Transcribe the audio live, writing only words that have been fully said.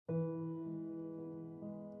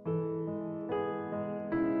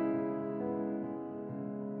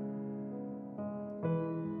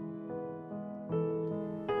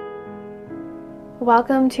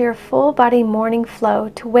Welcome to your full body morning flow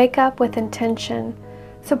to wake up with intention,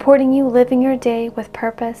 supporting you living your day with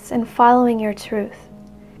purpose and following your truth.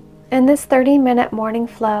 In this 30-minute morning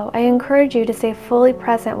flow, I encourage you to stay fully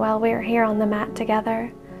present while we are here on the mat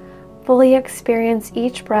together. Fully experience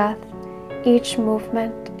each breath, each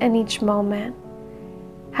movement, and each moment.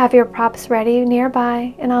 Have your props ready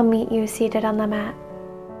nearby, and I'll meet you seated on the mat.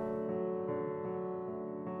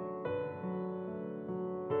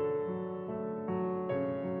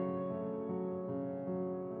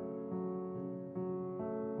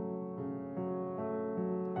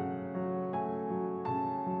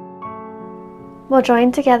 We'll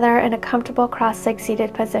join together in a comfortable cross-legged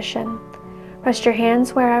seated position. Rest your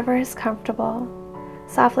hands wherever is comfortable.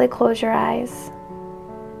 Softly close your eyes.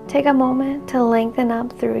 Take a moment to lengthen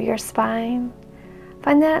up through your spine.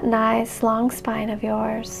 Find that nice long spine of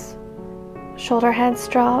yours. Shoulder heads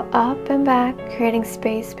draw up and back, creating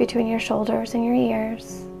space between your shoulders and your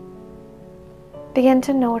ears. Begin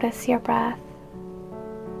to notice your breath.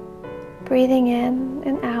 Breathing in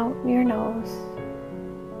and out your nose.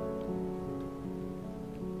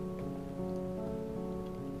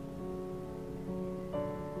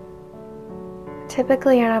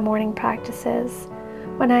 Typically in our morning practices,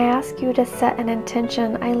 when I ask you to set an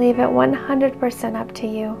intention, I leave it 100% up to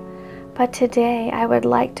you. But today, I would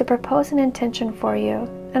like to propose an intention for you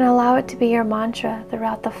and allow it to be your mantra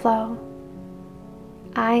throughout the flow.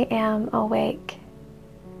 I am awake.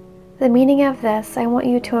 The meaning of this I want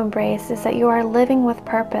you to embrace is that you are living with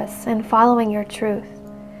purpose and following your truth.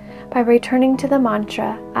 By returning to the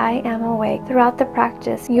mantra, I am awake, throughout the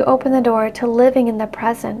practice, you open the door to living in the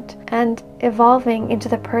present and evolving into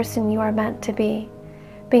the person you are meant to be.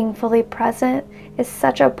 Being fully present is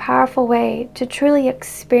such a powerful way to truly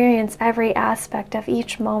experience every aspect of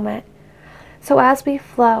each moment. So as we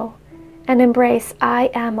flow and embrace I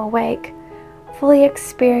am awake, fully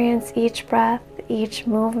experience each breath, each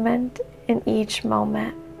movement, and each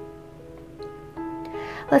moment.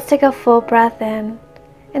 Let's take a full breath in.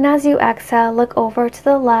 And as you exhale, look over to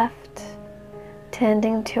the left,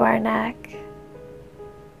 tending to our neck.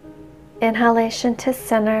 Inhalation to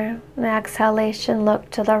center, and exhalation look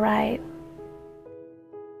to the right.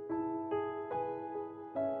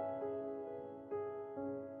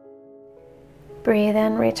 Breathe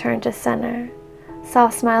in, return to center.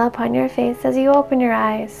 Soft smile upon your face as you open your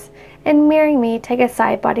eyes. And mirroring me, take a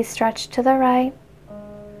side body stretch to the right.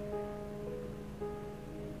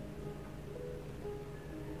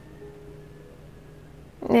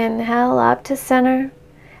 Inhale up to center.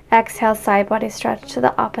 Exhale, side body stretch to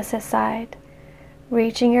the opposite side.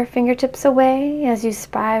 Reaching your fingertips away as you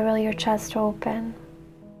spiral your chest open.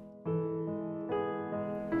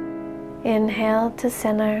 Inhale to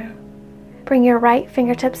center. Bring your right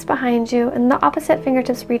fingertips behind you and the opposite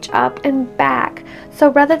fingertips reach up and back.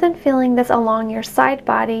 So rather than feeling this along your side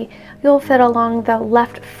body, you'll feel it along the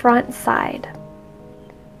left front side.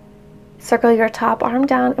 Circle your top arm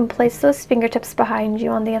down and place those fingertips behind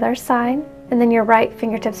you on the other side, and then your right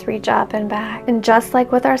fingertips reach up and back. And just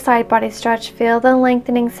like with our side body stretch, feel the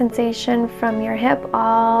lengthening sensation from your hip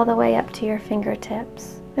all the way up to your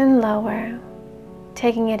fingertips and lower.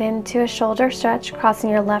 Taking it into a shoulder stretch,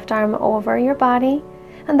 crossing your left arm over your body,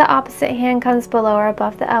 and the opposite hand comes below or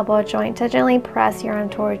above the elbow joint to gently press your arm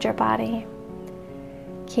towards your body.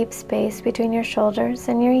 Keep space between your shoulders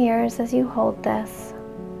and your ears as you hold this.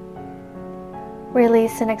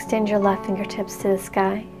 Release and extend your left fingertips to the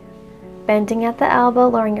sky. Bending at the elbow,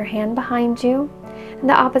 lowering your hand behind you, and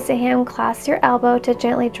the opposite hand clasps your elbow to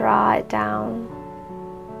gently draw it down.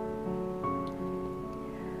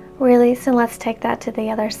 Release, and let's take that to the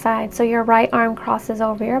other side. So your right arm crosses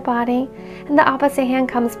over your body, and the opposite hand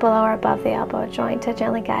comes below or above the elbow joint to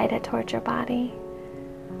gently guide it towards your body.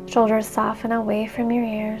 Shoulders soften away from your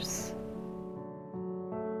ears.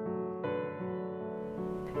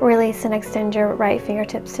 Release and extend your right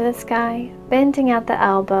fingertips to the sky, bending at the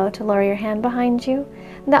elbow to lower your hand behind you,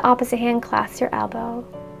 and the opposite hand clasps your elbow.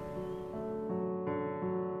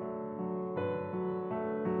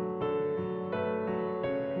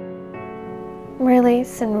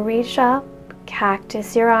 Release and reach up,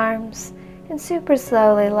 cactus your arms, and super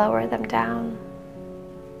slowly lower them down.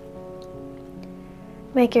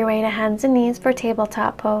 Make your way to hands and knees for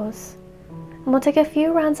tabletop pose. And we'll take a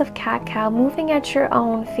few rounds of cat-cow, moving at your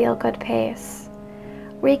own feel-good pace.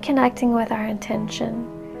 Reconnecting with our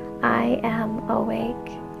intention, I am awake.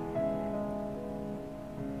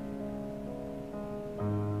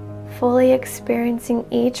 Fully experiencing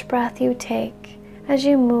each breath you take as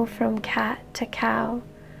you move from cat to cow,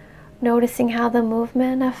 noticing how the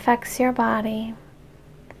movement affects your body.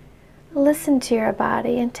 Listen to your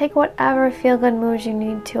body and take whatever feel-good moves you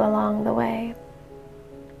need to along the way.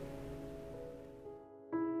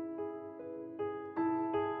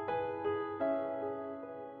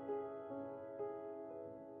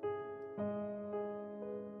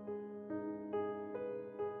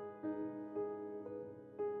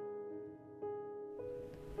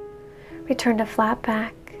 Return to flat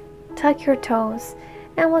back, tuck your toes,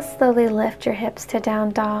 and we'll slowly lift your hips to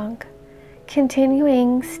down dog.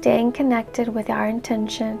 Continuing staying connected with our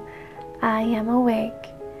intention, I am awake.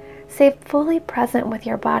 Stay fully present with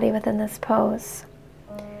your body within this pose.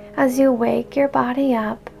 As you wake your body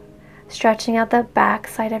up, stretching out the back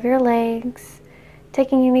side of your legs,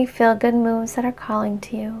 taking any feel-good moves that are calling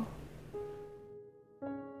to you.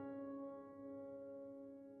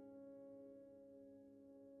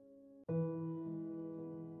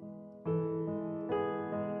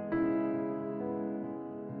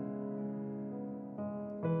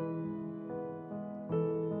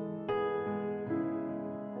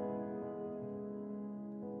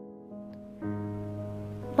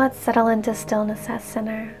 Let's settle into stillness at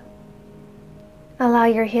center. Allow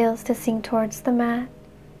your heels to sink towards the mat.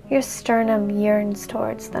 Your sternum yearns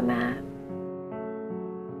towards the mat.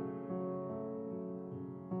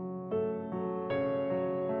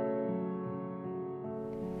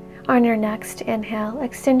 On your next inhale,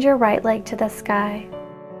 extend your right leg to the sky.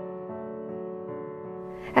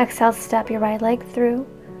 Exhale, step your right leg through.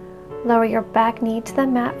 Lower your back knee to the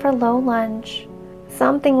mat for low lunge.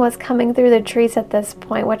 Something was coming through the trees at this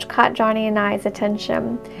point, which caught Johnny and I's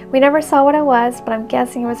attention. We never saw what it was, but I'm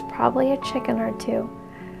guessing it was probably a chicken or two.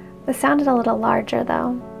 It sounded a little larger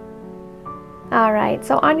though. Alright,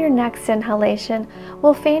 so on your next inhalation,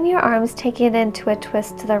 we'll fan your arms, taking it into a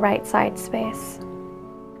twist to the right side space.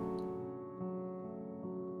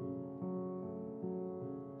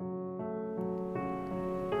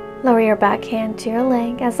 Lower your back hand to your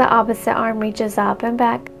leg as the opposite arm reaches up and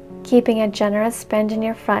back, keeping a generous bend in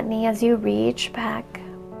your front knee as you reach back.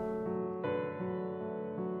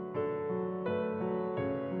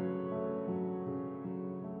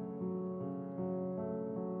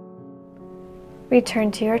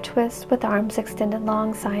 Return to your twist with arms extended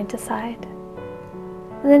long side to side.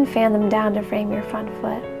 And then fan them down to frame your front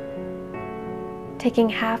foot. Taking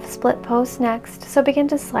half split pose next, so begin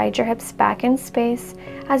to slide your hips back in space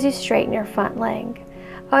as you straighten your front leg.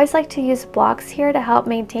 I always like to use blocks here to help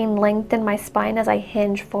maintain length in my spine as I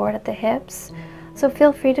hinge forward at the hips, so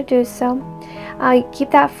feel free to do so.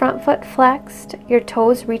 Keep that front foot flexed, your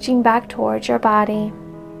toes reaching back towards your body.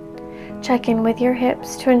 Check in with your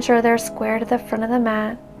hips to ensure they're square to the front of the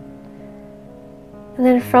mat. And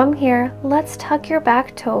then from here, let's tuck your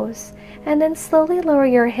back toes and then slowly lower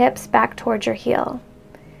your hips back towards your heel.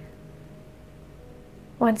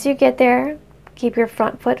 Once you get there, keep your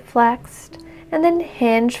front foot flexed and then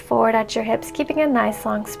hinge forward at your hips, keeping a nice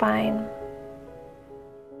long spine.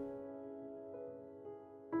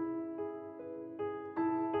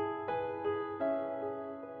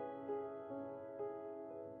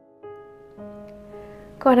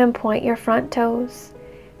 Go ahead and point your front toes,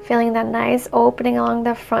 feeling that nice opening along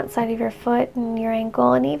the front side of your foot and your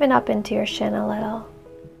ankle and even up into your shin a little.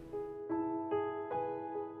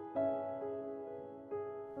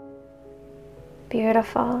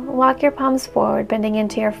 Beautiful. Walk your palms forward, bending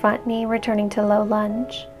into your front knee, returning to low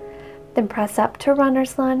lunge. Then press up to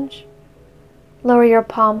runner's lunge. Lower your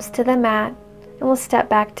palms to the mat and we'll step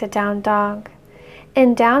back to down dog.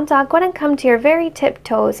 In down dog, go ahead and come to your very tip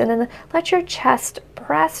toes and then let your chest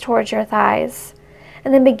press towards your thighs.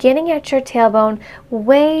 And then beginning at your tailbone,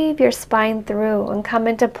 wave your spine through and come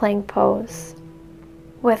into plank pose.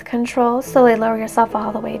 With control, slowly lower yourself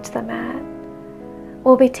all the way to the mat.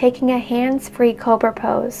 We'll be taking a hands-free cobra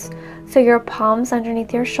pose, so your palms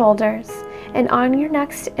underneath your shoulders, and on your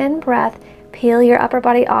next in-breath, peel your upper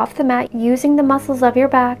body off the mat using the muscles of your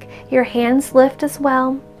back. Your hands lift as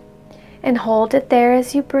well, and hold it there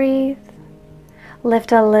as you breathe.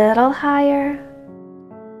 Lift a little higher.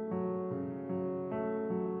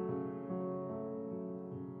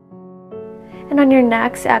 And on your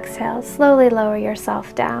next exhale, slowly lower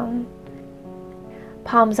yourself down.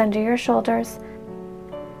 Palms under your shoulders.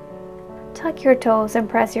 Tuck your toes and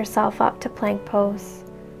press yourself up to plank pose.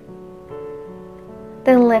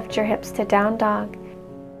 Then lift your hips to down dog.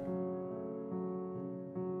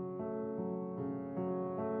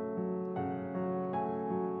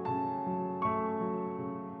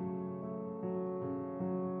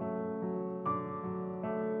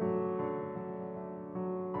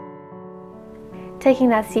 Taking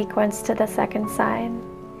that sequence to the second side.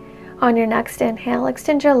 On your next inhale,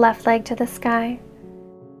 extend your left leg to the sky.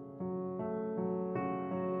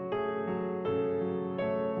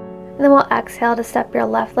 And then we'll exhale to step your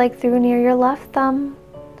left leg through near your left thumb.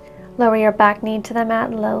 Lower your back knee to the mat,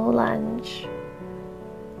 low lunge.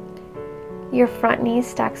 Your front knee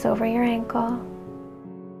stacks over your ankle.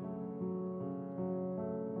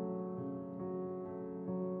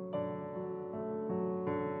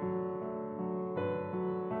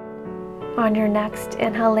 On your next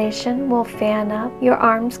inhalation, we'll fan up, your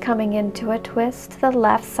arms coming into a twist to the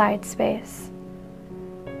left side space.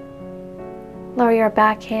 Lower your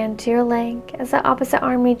back hand to your leg as the opposite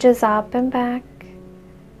arm reaches up and back.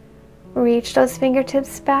 Reach those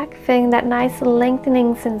fingertips back, feeling that nice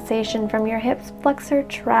lengthening sensation from your hip flexor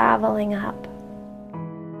traveling up.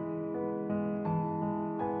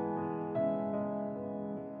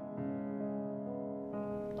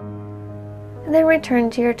 And then return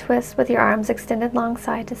to your twist with your arms extended long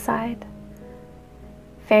side to side.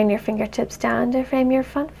 Fan your fingertips down to frame your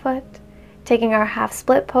front foot, taking our half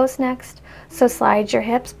split pose next. So slide your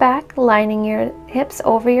hips back, lining your hips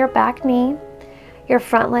over your back knee. Your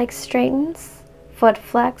front leg straightens, foot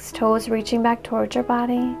flex, toes reaching back towards your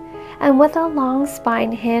body. And with a long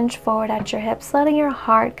spine, hinge forward at your hips, letting your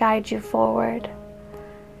heart guide you forward.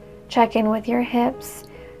 Check in with your hips.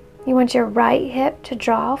 You want your right hip to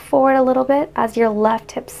draw forward a little bit as your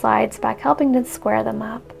left hip slides back, helping to square them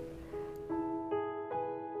up.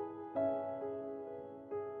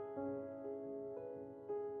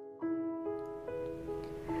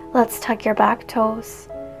 Let's tuck your back toes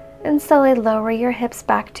and slowly lower your hips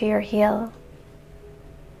back to your heel.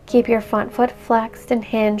 Keep your front foot flexed and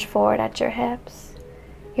hinge forward at your hips.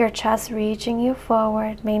 Your chest reaching you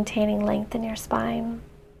forward, maintaining length in your spine.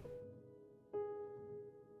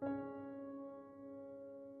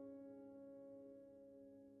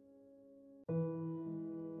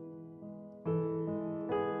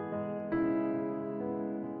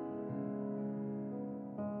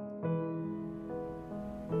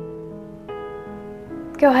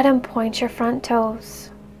 Go ahead and point your front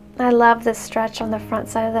toes. I love this stretch on the front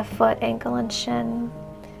side of the foot, ankle, and shin.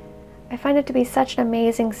 I find it to be such an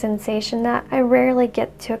amazing sensation that I rarely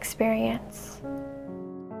get to experience.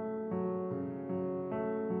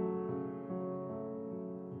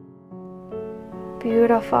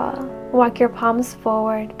 Beautiful. Walk your palms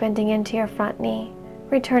forward, bending into your front knee,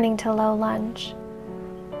 returning to low lunge.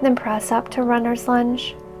 Then press up to runner's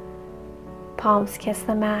lunge. Palms kiss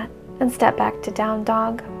the mat. And step back to down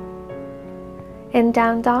dog. In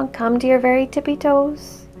down dog, come to your very tippy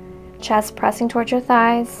toes, chest pressing towards your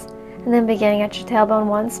thighs, and then beginning at your tailbone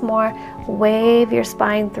once more, wave your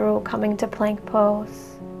spine through, coming to plank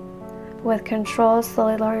pose. With control,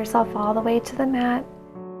 slowly lower yourself all the way to the mat.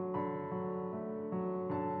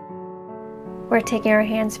 We're taking our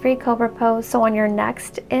hands-free cobra pose, so on your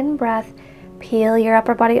next in-breath, peel your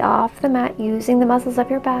upper body off the mat using the muscles of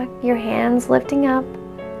your back, your hands lifting up.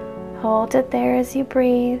 Hold it there as you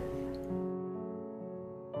breathe.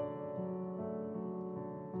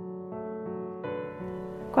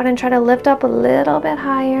 Go ahead and try to lift up a little bit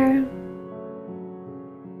higher.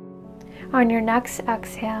 On your next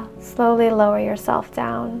exhale, slowly lower yourself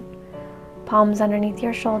down. Palms underneath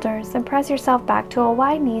your shoulders and press yourself back to a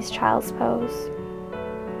wide knees child's pose.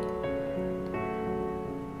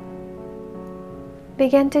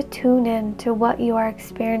 Begin to tune in to what you are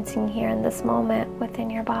experiencing here in this moment within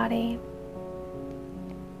your body.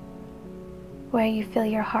 Where you feel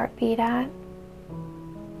your heartbeat at,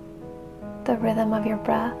 the rhythm of your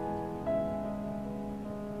breath,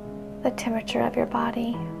 the temperature of your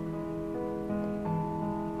body.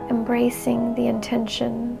 Embracing the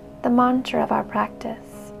intention, the mantra of our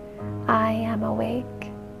practice, I am awake.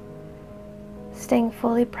 Staying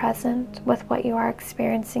fully present with what you are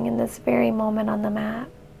experiencing in this very moment on the mat.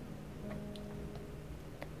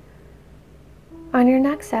 On your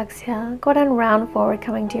next exhale, go ahead and round forward,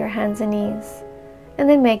 coming to your hands and knees, and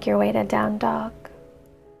then make your way to down dog.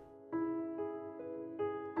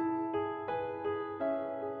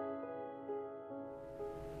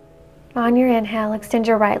 On your inhale, extend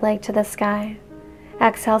your right leg to the sky.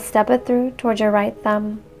 Exhale, step it through towards your right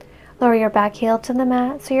thumb. Lower your back heel to the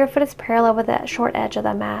mat so your foot is parallel with the short edge of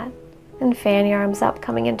the mat. And fan your arms up,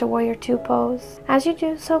 coming into Warrior Two pose. As you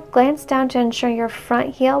do so, glance down to ensure your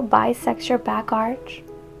front heel bisects your back arch.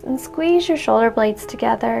 And squeeze your shoulder blades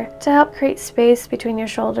together to help create space between your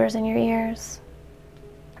shoulders and your ears.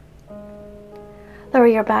 Lower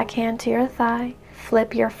your back hand to your thigh,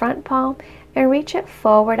 flip your front palm, and reach it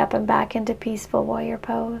forward, up and back into Peaceful Warrior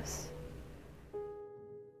pose.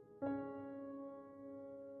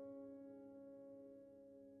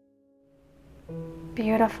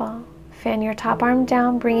 Beautiful. Fan your top arm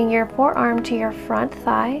down, bringing your forearm to your front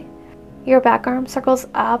thigh. Your back arm circles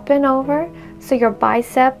up and over so your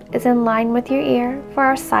bicep is in line with your ear for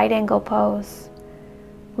our side angle pose.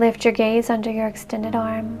 Lift your gaze under your extended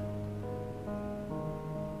arm.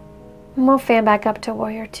 And we'll fan back up to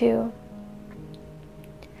Warrior Two.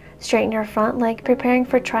 Straighten your front leg, preparing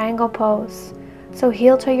for triangle pose. So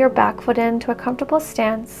heel toe your back foot into a comfortable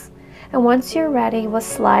stance. And once you're ready, we'll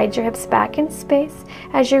slide your hips back in space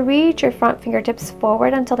as you reach your front fingertips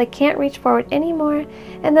forward until they can't reach forward anymore,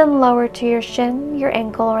 and then lower to your shin, your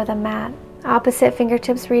ankle, or the mat. Opposite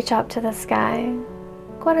fingertips reach up to the sky.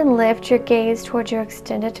 Go ahead and lift your gaze towards your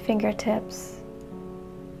extended fingertips.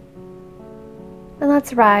 And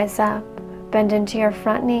let's rise up. Bend into your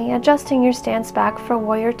front knee, adjusting your stance back for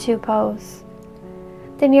Warrior Two pose.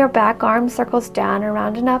 Then your back arm circles down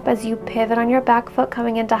around and up as you pivot on your back foot,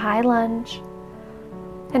 coming into high lunge.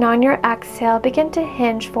 And on your exhale, begin to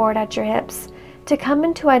hinge forward at your hips to come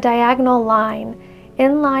into a diagonal line,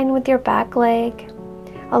 in line with your back leg.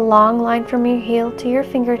 A long line from your heel to your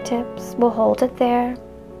fingertips. We'll hold it there.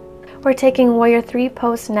 We're taking Warrior Three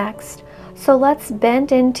pose next. So let's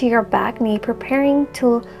bend into your back knee, preparing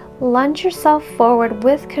to lunge yourself forward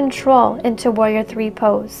with control into Warrior Three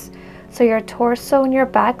pose. So your torso and your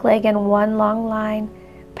back leg in one long line,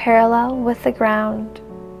 parallel with the ground.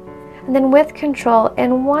 And then with control,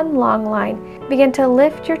 in one long line, begin to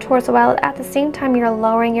lift your torso while at the same time you're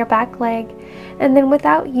lowering your back leg. And then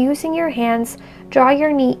without using your hands, draw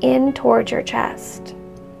your knee in towards your chest.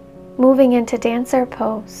 Moving into dancer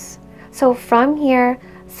pose. So from here,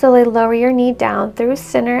 slowly lower your knee down through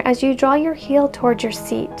center as you draw your heel towards your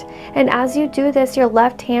seat. And as you do this, your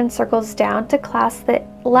left hand circles down to clasp the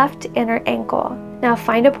left inner ankle. Now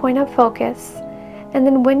find a point of focus, and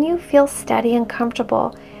then when you feel steady and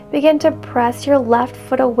comfortable, begin to press your left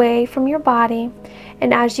foot away from your body.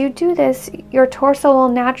 And as you do this, your torso will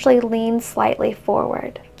naturally lean slightly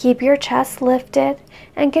forward. Keep your chest lifted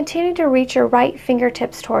and continue to reach your right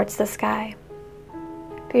fingertips towards the sky.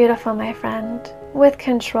 Beautiful, my friend. With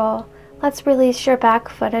control, let's release your back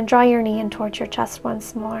foot and draw your knee in towards your chest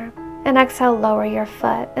once more. And exhale, lower your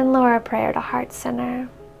foot and lower a prayer to heart center.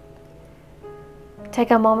 Take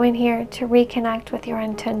a moment here to reconnect with your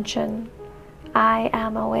intention. I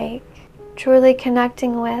am awake. Truly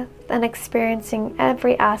connecting with and experiencing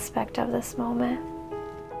every aspect of this moment.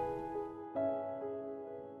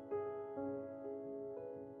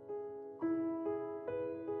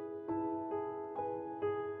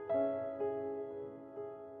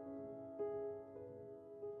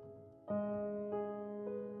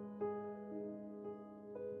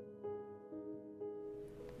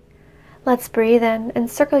 Let's breathe in and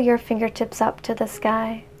circle your fingertips up to the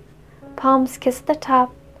sky. Palms kiss the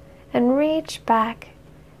top and reach back.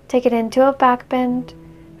 Take it into a back bend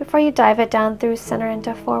before you dive it down through center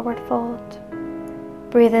into forward fold.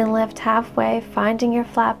 Breathe in, lift halfway, finding your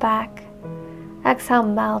flat back. Exhale,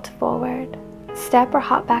 melt forward. Step or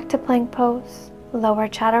hop back to plank pose. Lower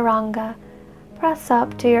chaturanga. Press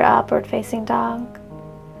up to your upward facing dog.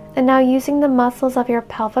 And now using the muscles of your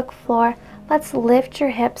pelvic floor, let's lift your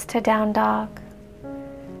hips to down dog.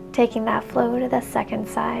 Taking that flow to the second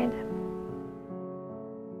side.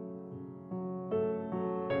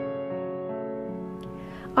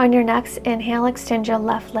 On your next inhale, extend your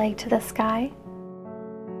left leg to the sky.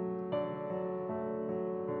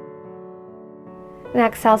 And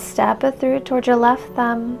exhale, step it through towards your left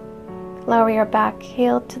thumb. Lower your back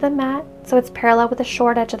heel to the mat so it's parallel with the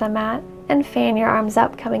short edge of the mat, and fan your arms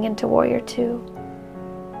up, coming into Warrior Two.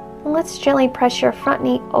 And let's gently press your front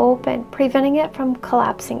knee open, preventing it from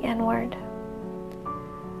collapsing inward.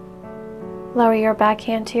 Lower your back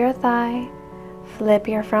hand to your thigh. Flip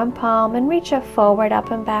your front palm and reach it forward,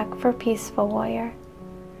 up and back for Peaceful Warrior.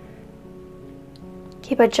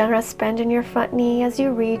 Keep a generous bend in your front knee as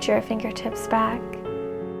you reach your fingertips back.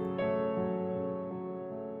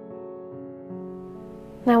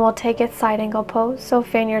 Now we'll take it side angle pose, so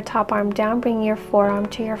fan your top arm down, bringing your forearm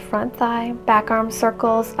to your front thigh. Back arm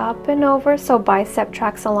circles up and over so bicep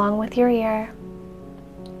tracks along with your ear.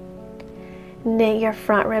 Knit your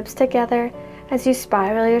front ribs together as you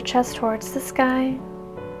spiral your chest towards the sky.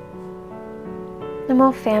 And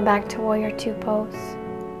we'll fan back to Warrior Two pose.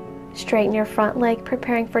 Straighten your front leg,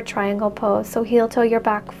 preparing for triangle pose, so heel toe your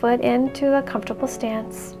back foot into a comfortable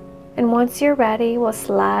stance. And once you're ready, we'll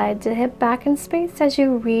slide the hip back in space as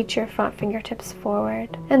you reach your front fingertips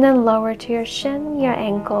forward, and then lower to your shin, your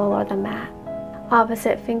ankle, or the mat.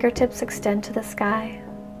 Opposite fingertips extend to the sky.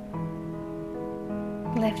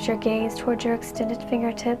 Lift your gaze towards your extended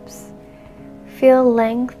fingertips. Feel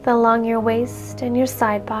length along your waist and your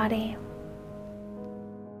side body.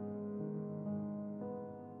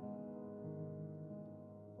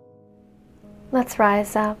 Let's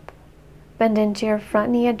rise up. Bend into your front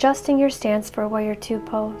knee, adjusting your stance for warrior two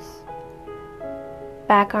pose.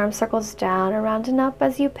 Back arm circles down, around and up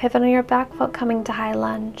as you pivot on your back foot, coming to high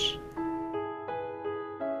lunge.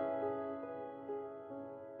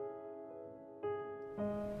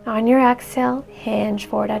 On your exhale, hinge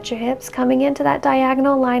forward at your hips, coming into that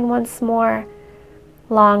diagonal line once more.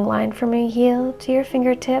 Long line from your heel to your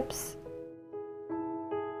fingertips.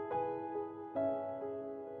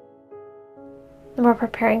 And we're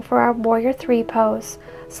preparing for our warrior three pose.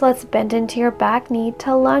 So let's bend into your back knee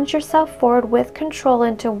to lunge yourself forward with control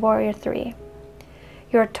into warrior three.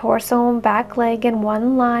 Your torso and back leg in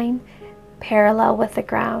one line, parallel with the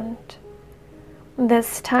ground.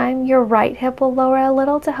 This time, your right hip will lower a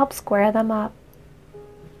little to help square them up.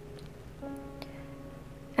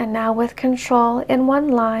 And now with control, in one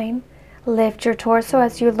line, lift your torso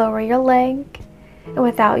as you lower your leg. And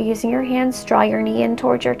without using your hands, draw your knee in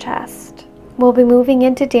towards your chest. We'll be moving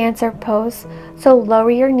into dancer pose, so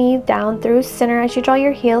lower your knee down through center as you draw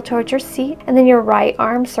your heel towards your seat, and then your right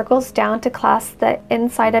arm circles down to clasp the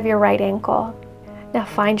inside of your right ankle. Now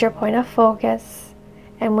find your point of focus,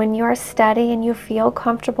 and when you are steady and you feel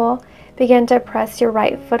comfortable, begin to press your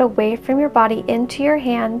right foot away from your body into your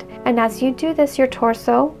hand, and as you do this, your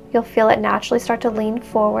torso, you'll feel it naturally start to lean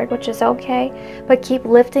forward, which is okay, but keep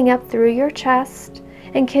lifting up through your chest,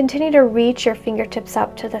 and continue to reach your fingertips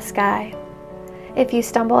up to the sky. If you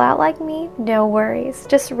stumble out like me, no worries.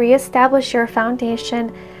 Just reestablish your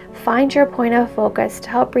foundation, find your point of focus to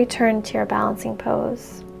help return to your balancing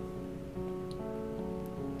pose.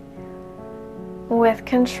 With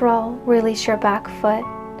control, release your back foot.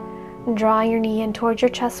 Draw your knee in towards your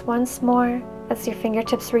chest once more as your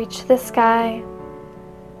fingertips reach the sky.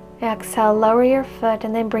 Exhale, lower your foot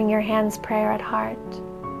and then bring your hands prayer at heart.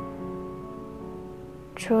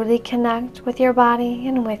 Truly connect with your body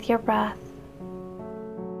and with your breath.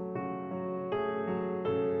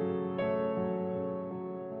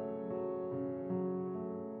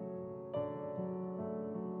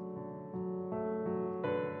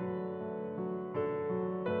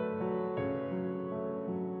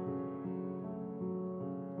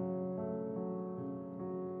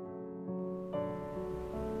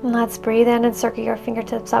 Let's breathe in and circle your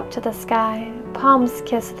fingertips up to the sky. Palms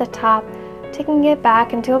kiss the top, taking it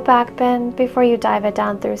back into a back bend before you dive it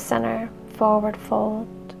down through center. Forward fold.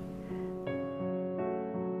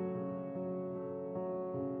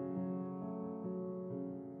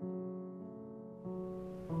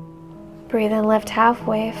 Breathe in, lift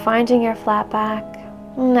halfway, finding your flat back.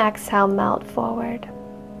 And exhale, melt forward.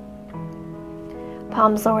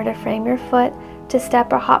 Palms lower to frame your foot to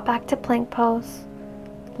step or hop back to plank pose.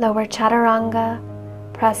 Lower chaturanga,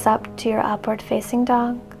 press up to your upward facing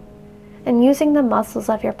dog, and using the muscles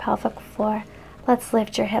of your pelvic floor, let's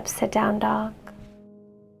lift your hips to down dog.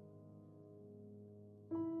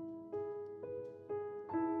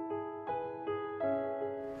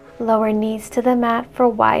 Lower knees to the mat for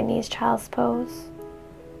wide knees, child's pose.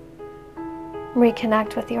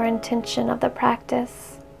 Reconnect with your intention of the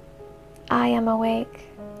practice. I am awake.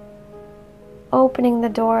 Opening the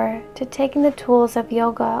door to taking the tools of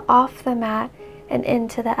yoga off the mat and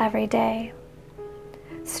into the everyday.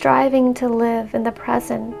 Striving to live in the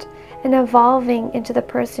present and evolving into the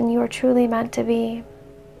person you are truly meant to be.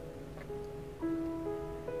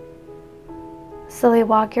 Slowly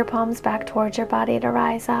walk your palms back towards your body to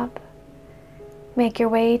rise up. Make your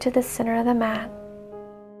way to the center of the mat.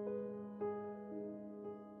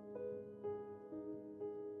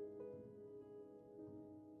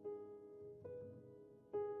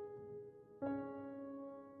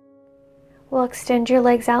 We'll extend your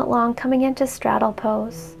legs out long, coming into straddle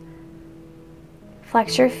pose.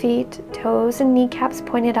 Flex your feet, toes and kneecaps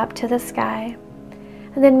pointed up to the sky.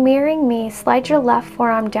 And then mirroring me, slide your left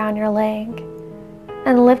forearm down your leg.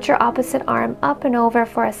 And lift your opposite arm up and over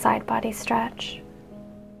for a side body stretch.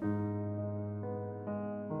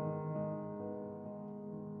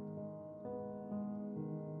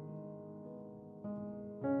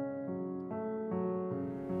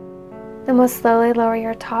 Then we'll slowly lower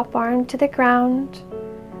your top arm to the ground,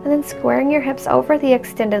 and then squaring your hips over the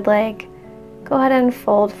extended leg, go ahead and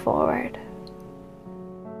fold forward.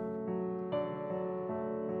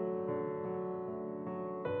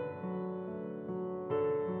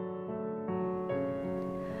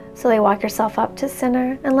 Slowly walk yourself up to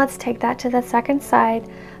center, and let's take that to the second side.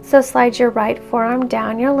 So slide your right forearm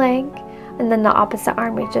down your leg, and then the opposite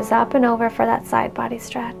arm reaches up and over for that side body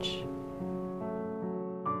stretch.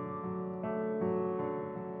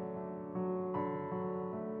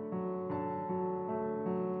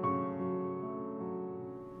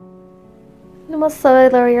 And we'll slowly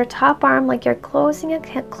lower your top arm like you're closing a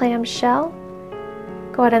clam shell.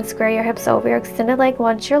 Go ahead and square your hips over your extended leg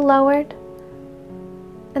once you're lowered.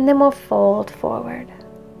 And then we'll fold forward.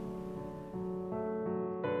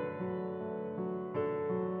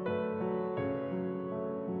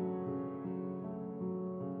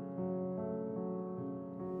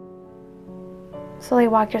 Slowly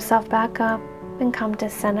walk yourself back up and come to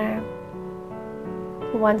center.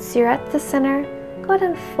 Once you're at the center, go ahead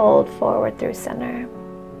and fold forward through center.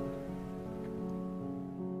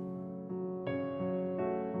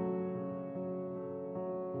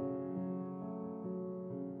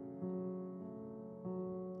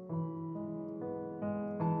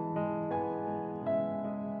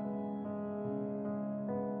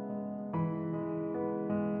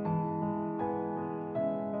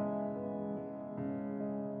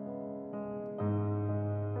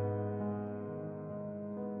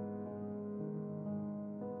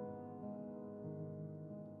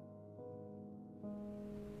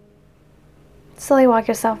 Slowly walk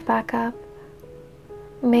yourself back up.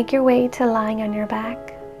 Make your way to lying on your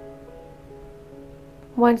back.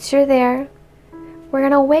 Once you're there, we're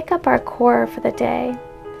going to wake up our core for the day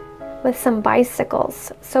with some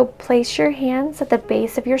bicycles. So place your hands at the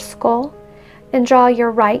base of your skull and draw your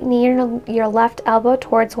right knee and your left elbow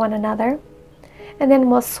towards one another. And then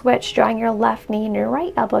we'll switch, drawing your left knee and your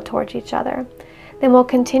right elbow towards each other. Then we'll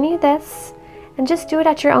continue this and just do it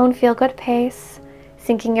at your own feel-good pace,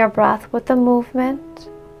 syncing your breath with the movement.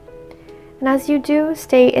 And as you do,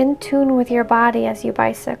 stay in tune with your body as you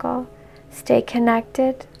bicycle. Stay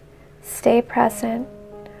connected, stay present,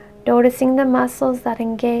 noticing the muscles that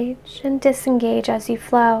engage and disengage as you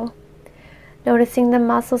flow, noticing the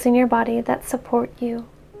muscles in your body that support you.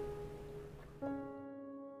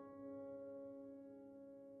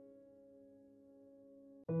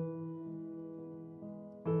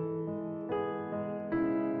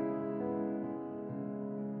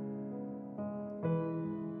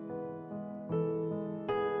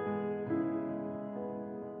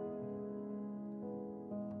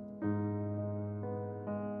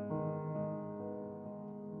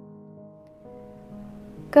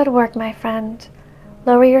 Good work, my friend.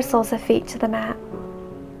 Lower your soles of feet to the mat.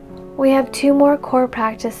 We have 2 more core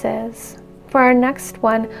practices. For our next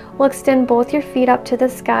one, we'll extend both your feet up to the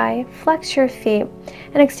sky, flex your feet,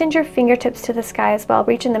 and extend your fingertips to the sky as well,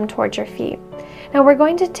 reaching them towards your feet. Now we're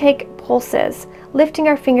going to take pulses, lifting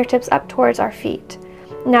our fingertips up towards our feet.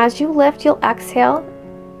 Now as you lift, you'll exhale,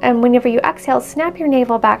 and whenever you exhale, snap your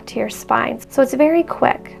navel back to your spine. So it's very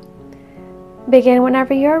quick. Begin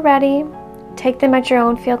whenever you're ready. Take them at your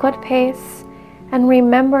own feel-good pace, and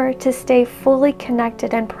remember to stay fully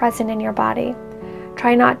connected and present in your body.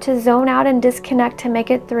 Try not to zone out and disconnect to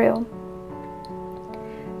make it through.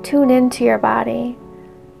 Tune into your body.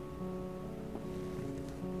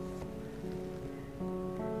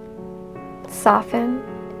 Soften,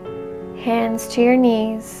 hands to your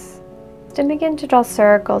knees, and begin to draw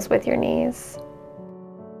circles with your knees.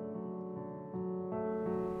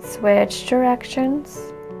 Switch directions.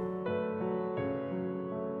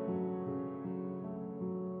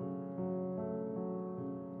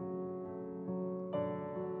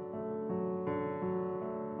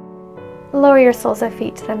 Lower your soles of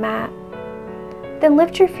feet to the mat. Then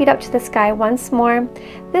lift your feet up to the sky once more.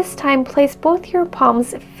 This time, place both your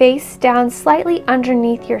palms face down slightly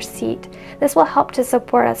underneath your seat. This will help to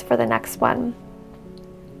support us for the next one.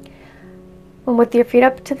 And with your feet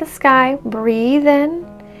up to the sky, breathe in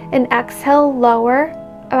and exhale, lower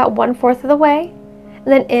about 1/4 of the way. And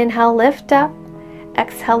then inhale, lift up.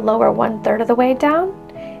 Exhale, lower 1/3 of the way down.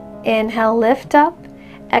 Inhale, lift up.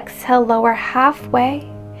 Exhale, lower halfway.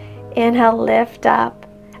 Inhale, lift up.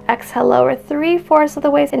 Exhale, lower 3/4 of the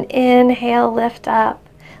way, and inhale, lift up.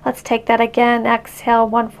 Let's take that again. Exhale,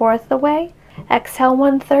 1/4 of the way. Exhale,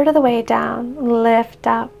 1/3 of the way down. Lift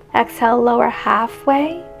up. Exhale, lower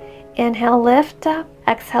halfway. Inhale, lift up.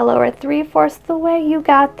 Exhale, lower 3/4 of the way. You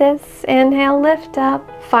got this. Inhale, lift up.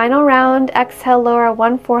 Final round. Exhale, lower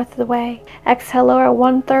 1/4 of the way. Exhale, lower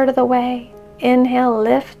 1/3 of the way. Inhale,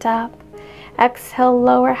 lift up. Exhale,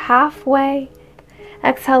 lower halfway.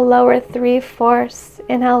 Exhale, lower 3/4.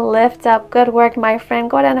 Inhale, lift up. Good work, my friend.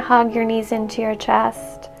 Go ahead and hug your knees into your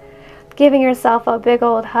chest, giving yourself a big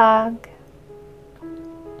old hug.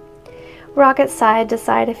 Rock it side to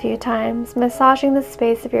side a few times, massaging the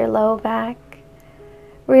space of your low back,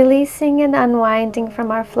 releasing and unwinding from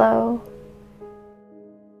our flow.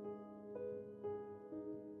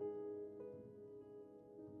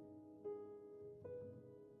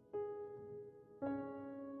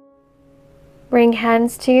 Bring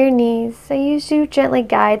hands to your knees as you gently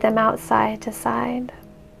guide them out side to side.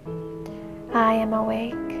 I am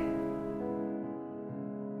awake.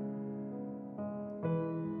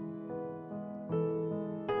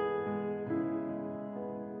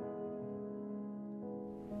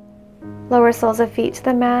 Lower soles of feet to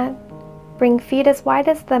the mat. Bring feet as wide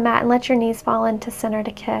as the mat and let your knees fall into center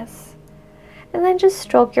to kiss. And then just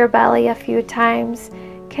stroke your belly a few times,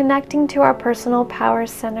 connecting to our personal power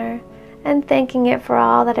center and thanking it for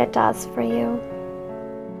all that it does for you.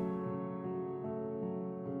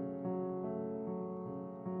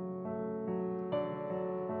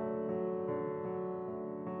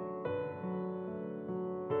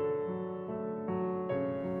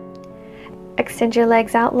 Extend your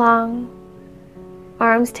legs out long,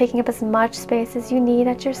 arms taking up as much space as you need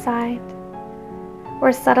at your side.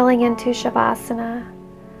 We're settling into Shavasana,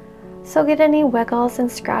 so get any wiggles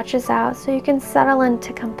and scratches out so you can settle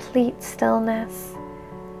into complete stillness.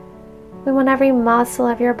 We want every muscle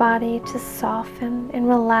of your body to soften and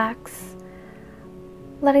relax,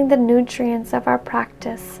 letting the nutrients of our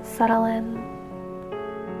practice settle in.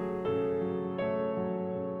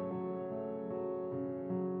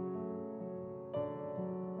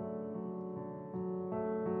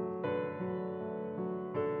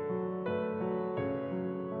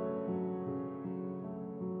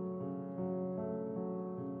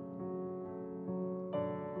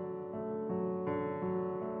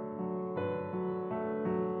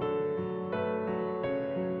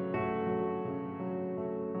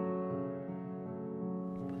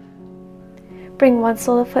 Bring one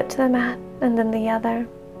sole of foot to the mat and then the other.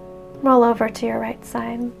 Roll over to your right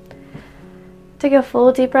side. Take a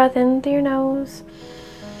full deep breath in through your nose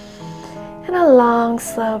and a long,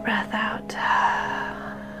 slow breath out.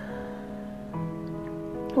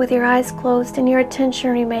 With your eyes closed and your attention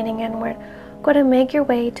remaining inward, go ahead and make your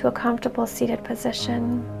way to a comfortable seated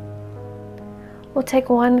position. We'll take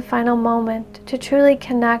one final moment to truly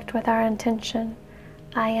connect with our intention.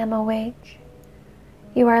 I am awake.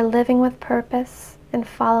 You are living with purpose and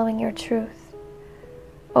following your truth,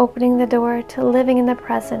 opening the door to living in the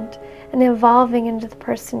present and evolving into the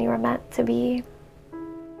person you are meant to be.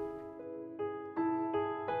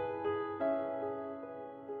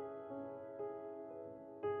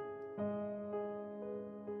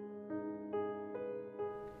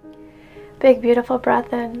 Big, beautiful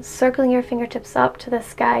breath in, circling your fingertips up to the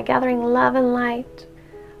sky, gathering love and light.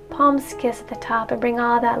 Palms kiss at the top and bring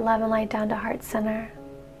all that love and light down to heart center.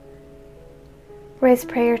 Raise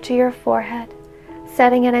prayer to your forehead,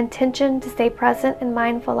 setting an intention to stay present and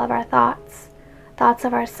mindful of our thoughts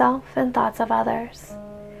of ourselves and thoughts of others.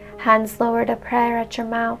 Hands lowered to prayer at your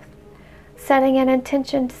mouth, setting an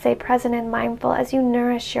intention to stay present and mindful as you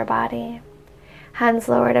nourish your body. Hands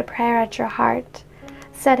lowered to prayer at your heart,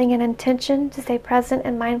 setting an intention to stay present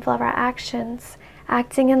and mindful of our actions,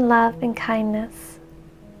 acting in love and kindness.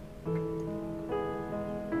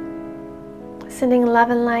 Sending love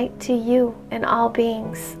and light to you and all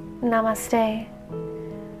beings. Namaste.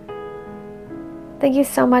 Thank you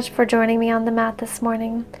so much for joining me on the mat this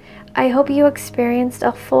morning. I hope you experienced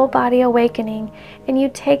a full body awakening and you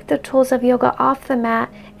take the tools of yoga off the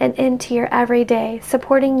mat and into your everyday,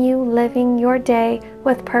 supporting you living your day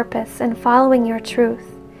with purpose and following your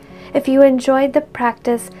truth. If you enjoyed the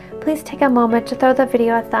practice, please take a moment to throw the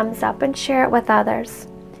video a thumbs up and share it with others.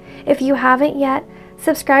 If you haven't yet,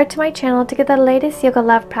 subscribe to my channel to get the latest Yoga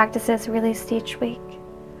Love practices released each week.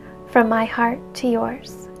 From my heart to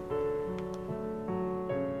yours.